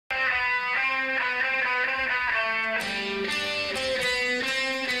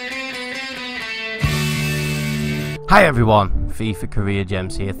Hi everyone, FIFA Career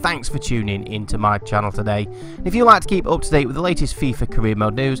Gems here. Thanks for tuning into my channel today. And if you'd like to keep up to date with the latest FIFA Career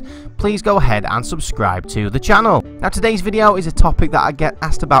Mode news, please go ahead and subscribe to the channel. Now today's video is a topic that I get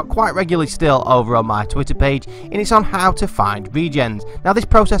asked about quite regularly still over on my Twitter page, and it's on how to find regens. Now this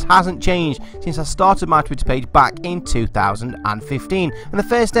process hasn't changed since I started my Twitter page back in 2015, and the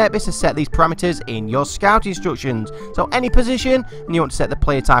first step is to set these parameters in your scout instructions. So any position, and you want to set the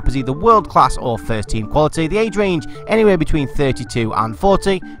player type as either world class or first team quality, the age range anywhere between 32 and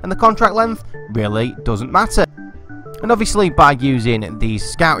 40, and the contract length really doesn't matter. And obviously by using these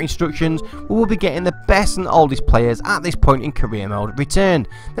scout instructions, we will be getting the best and oldest players at this point in career mode returned.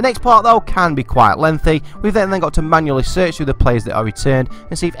 The next part though can be quite lengthy. We've then got to manually search through the players that are returned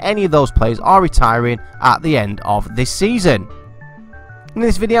and see if any of those players are retiring at the end of this season. In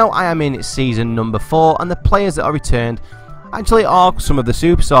this video I am in season number 4, and the players that are returned actually are some of the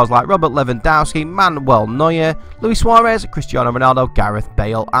superstars like Robert Lewandowski, Manuel Neuer, Luis Suarez, Cristiano Ronaldo, Gareth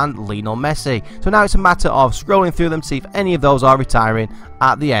Bale and Lionel Messi. So now it's a matter of scrolling through them to see if any of those are retiring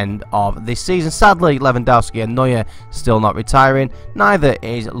at the end of this season. Sadly, Lewandowski and Neuer still not retiring, neither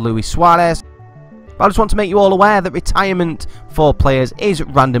is Luis Suarez. But I just want to make you all aware that retirement for players is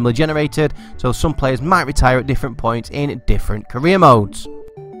randomly generated, so some players might retire at different points in different career modes.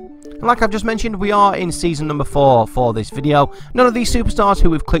 And like I've just mentioned, we are in season number 4 for this video. None of these superstars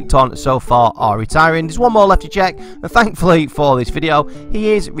who we've clicked on so far are retiring. There's one more left to check, and thankfully for this video, he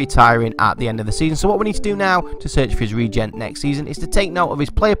is retiring at the end of the season. So what we need to do now to search for his regen next season is to take note of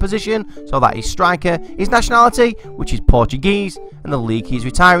his player position, so that is striker, his nationality, which is Portuguese, and the league he's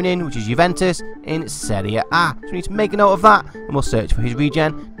retiring in, which is Juventus in Serie A. So we need to make a note of that, and we'll search for his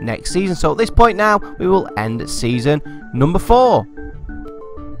regen next season. So at this point now, we will end season number 4.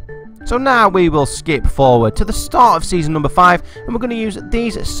 So now we will skip forward to the start of season number 5, and we're going to use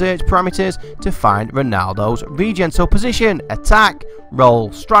these search parameters to find Ronaldo's regen. So position, attack,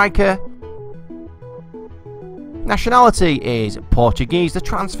 role, striker. Nationality is Portuguese. The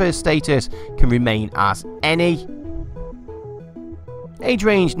transfer status can remain as any. Age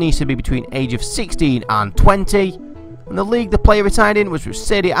range needs to be between age of 16 and 20. And the league the player retired in was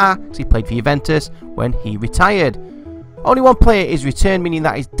Serie A, because he played for Juventus when he retired. Only one player is returned, meaning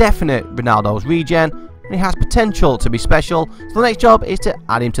that is definite Ronaldo's regen, and he has potential to be special. So the next job is to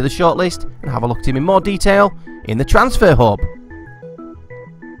add him to the shortlist and have a look at him in more detail in the transfer hub.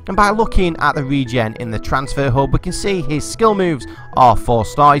 And by looking at the regen in the transfer hub, we can see his skill moves are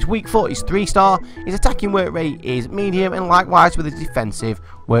 4-star, his weak foot is 3-star, his attacking work rate is medium, and likewise with his defensive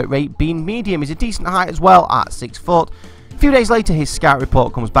work rate being medium. He's a decent height as well at 6 foot. A few days later his scout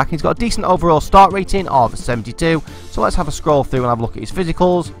report comes back and he's got a decent overall start rating of 72, so let's have a scroll through and have a look at his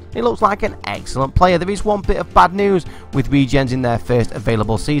physicals. He looks like an excellent player. There is one bit of bad news with regens in their first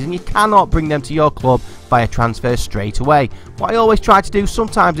available season. You cannot bring them to your club via transfer straight away. What I always try to do,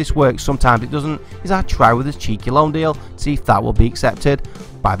 sometimes this works, sometimes it doesn't, is I try with a cheeky loan deal to see if that will be accepted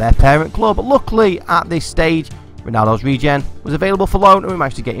by their parent club. But luckily at this stage Ronaldo's regen was available for loan, and we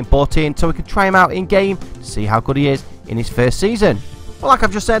managed to get him bought in so we could try him out in game to see how good he is in his first season. Well, like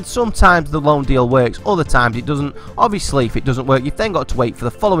I've just said, sometimes the loan deal works, other times it doesn't. Obviously, if it doesn't work, you've then got to wait for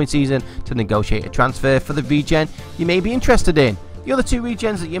the following season to negotiate a transfer for the regen you may be interested in. The other two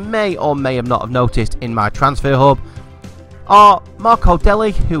regens that you may or may have not have noticed in my transfer hub are Marco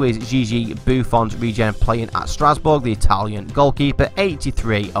Deli, who is Gigi Buffon's regen playing at Strasbourg, the Italian goalkeeper,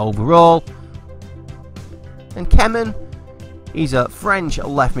 83 overall. And Kemen, he's a French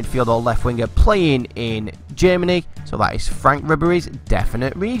left midfielder or left winger playing in Germany, so that is Frank Ribery's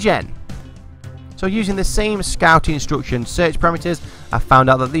definite regen. So using the same scouting instruction search parameters, I found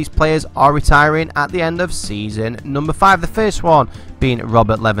out that these players are retiring at the end of season number 5. The first one being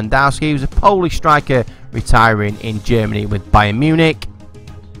Robert Lewandowski, who's a Polish striker retiring in Germany with Bayern Munich.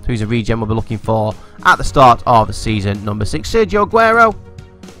 So he's a regen we'll be looking for at the start of season number 6. Sergio Aguero,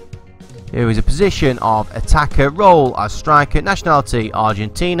 who is a position of attacker, role as striker, nationality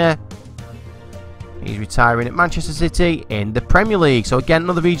Argentina. He's retiring at Manchester City in the Premier League. So again,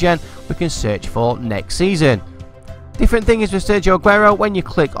 another regen we can search for next season. Different thing is with Sergio Aguero, when you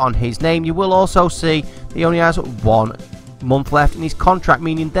click on his name, you will also see he only has 1 month left in his contract,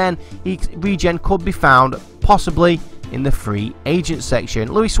 meaning then his regen could be found possibly in the free agent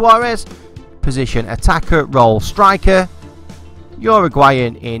section. Luis Suarez, position attacker, role striker.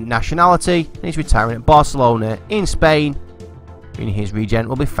 Uruguayan in nationality, and he's retiring at Barcelona in Spain, meaning his regen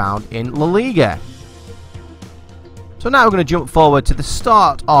will be found in La Liga. So now we're going to jump forward to the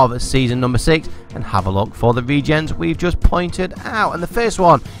start of season number 6 and have a look for the regens we've just pointed out. And the first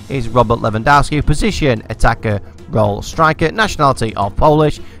one is Robert Lewandowski, position attacker, role striker, nationality of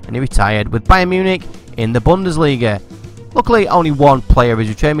Polish, and he retired with Bayern Munich in the Bundesliga. Luckily, only one player is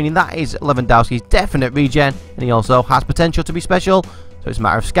returned, meaning that is Lewandowski's definite regen, and he also has potential to be special, so it's a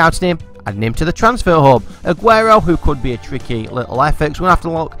matter of scouting him, adding him to the transfer hub. Aguero, who could be a tricky little effort, so we'll have to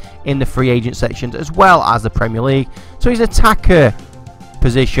look in the free agent sections as well as the Premier League. So he's an attacker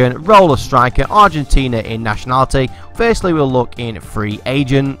position, role of striker, Argentina in nationality. Firstly, we'll look in free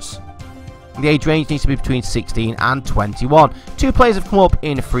agents. The age range needs to be between 16 and 21. Two players have come up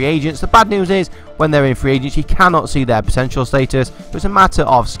in free agents. The bad news is, when they're in free agents, you cannot see their potential status. It's a matter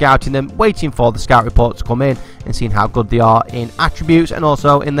of scouting them, waiting for the scout report to come in and seeing how good they are in attributes and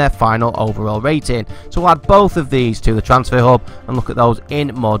also in their final overall rating. So we'll add both of these to the transfer hub and look at those in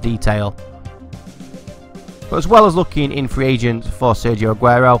more detail. But as well as looking in free agents for Sergio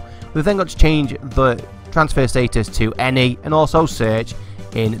Aguero, we've then got to change the transfer status to any and also search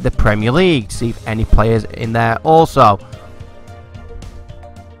in the Premier League to see if any players in there also.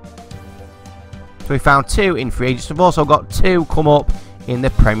 So we found two in free agents. We've also got two come up in the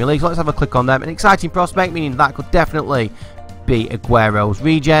Premier League. So let's have a click on them. An exciting prospect, meaning that could definitely be Aguero's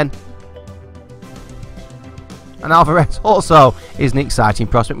regen. And Alvarez also is an exciting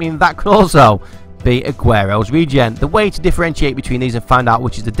prospect, meaning that could also be Aguero's regen. The way to differentiate between these and find out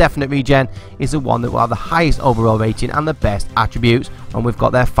which is the definite regen is the one that will have the highest overall rating and the best attributes when we've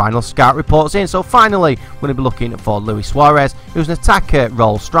got their final scout reports in. So finally, we're going to be looking for Luis Suarez, who's an attacker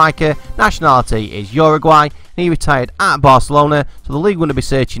role striker. Nationality is Uruguay, and he retired at Barcelona, so the league we're going to be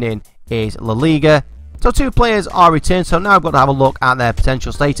searching in is La Liga. So two players are returned, so now I've got to have a look at their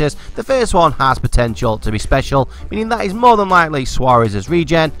potential status. The first one has potential to be special, meaning that is more than likely Suarez's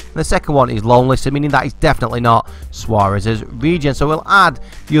regen. And the second one is lone listed, meaning that is definitely not Suarez's regen. So we'll add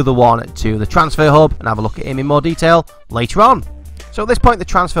the other one to the transfer hub and have a look at him in more detail later on. So at this point, the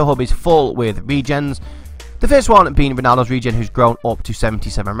transfer hub is full with regens. The first one being Ronaldo's regen, who's grown up to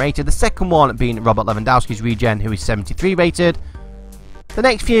 77 rated. The second one being Robert Lewandowski's regen, who is 73 rated. The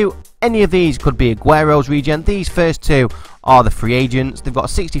next few, any of these could be Aguero's regen. These first two are the free agents. They've got a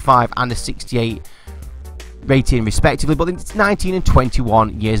 65 and a 68 rating respectively, but it's 19 and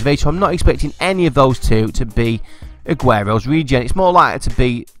 21 years of age, so I'm not expecting any of those two to be Aguero's regen. It's more likely to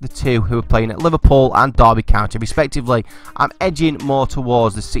be the two who are playing at Liverpool and Derby County respectively. I'm edging more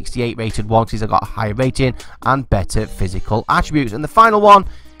towards the 68 rated one because he's got a higher rating and better physical attributes. And the final one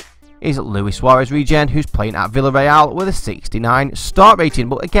is Luis Suarez regen, who's playing at Villarreal with a 69 start rating,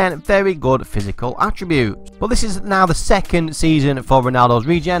 but again, very good physical attributes. But this is now the second season for Ronaldo's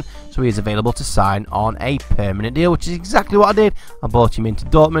regen, so he is available to sign on a permanent deal, which is exactly what I did. I bought him into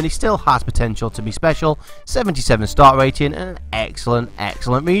Dortmund. He still has potential to be special, 77 start rating and an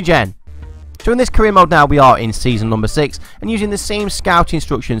excellent regen. So in this career mode now, we are in season number 6, and using the same scout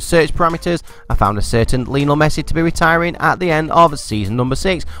instruction search parameters, I found a certain Lionel Messi to be retiring at the end of season number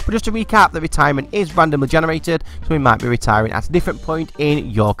 6. But just to recap, the retirement is randomly generated, so he might be retiring at a different point in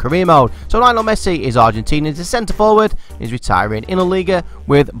your career mode. So Lionel Messi is Argentina, he's a centre forward, he's retiring in La Liga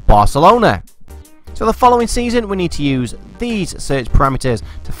with Barcelona. So the following season, we need to use these search parameters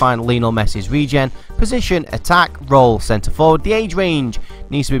to find Lionel Messi's regen. Position, attack, role, centre forward. The age range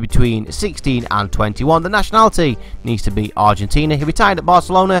needs to be between 16 and 21. The nationality needs to be Argentina. He retired at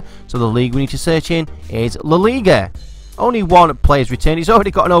Barcelona, so the league we need to search in is La Liga. Only one player's returned. He's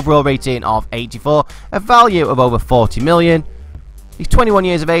already got an overall rating of 84, a value of over 40 million. He's 21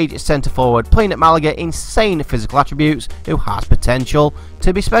 years of age, centre forward, playing at Malaga, insane physical attributes, who has potential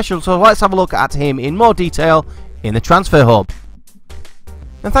to be special. So let's have a look at him in more detail in the transfer hub.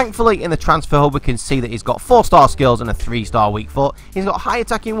 And thankfully in the transfer hub we can see that he's got 4-star skills and a 3-star weak foot. He's got high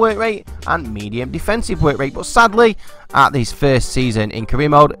attacking work rate and medium defensive work rate, but sadly at this first season in career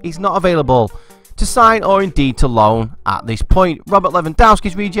mode he's not available to sign or indeed to loan at this point. Robert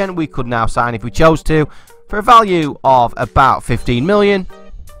Lewandowski's regen we could now sign if we chose to, for a value of about 15 million.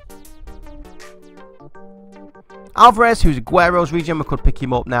 Alvarez, who's Aguero's regen, we could pick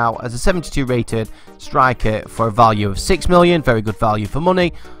him up now as a 72 rated striker for a value of 6 million. Very good value for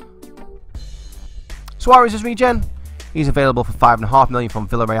money. Suarez's regen, he's available for 5.5 million from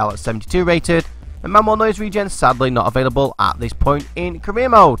Villarreal at 72 rated. And Manuel Neuer's regen, sadly not available at this point in career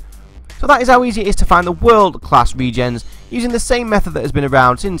mode. So that is how easy it is to find the world-class regens using the same method that has been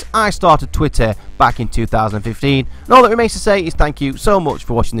around since I started Twitter back in 2015. And all that remains to say is thank you so much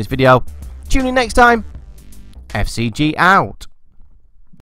for watching this video. Tune in next time. FCG out.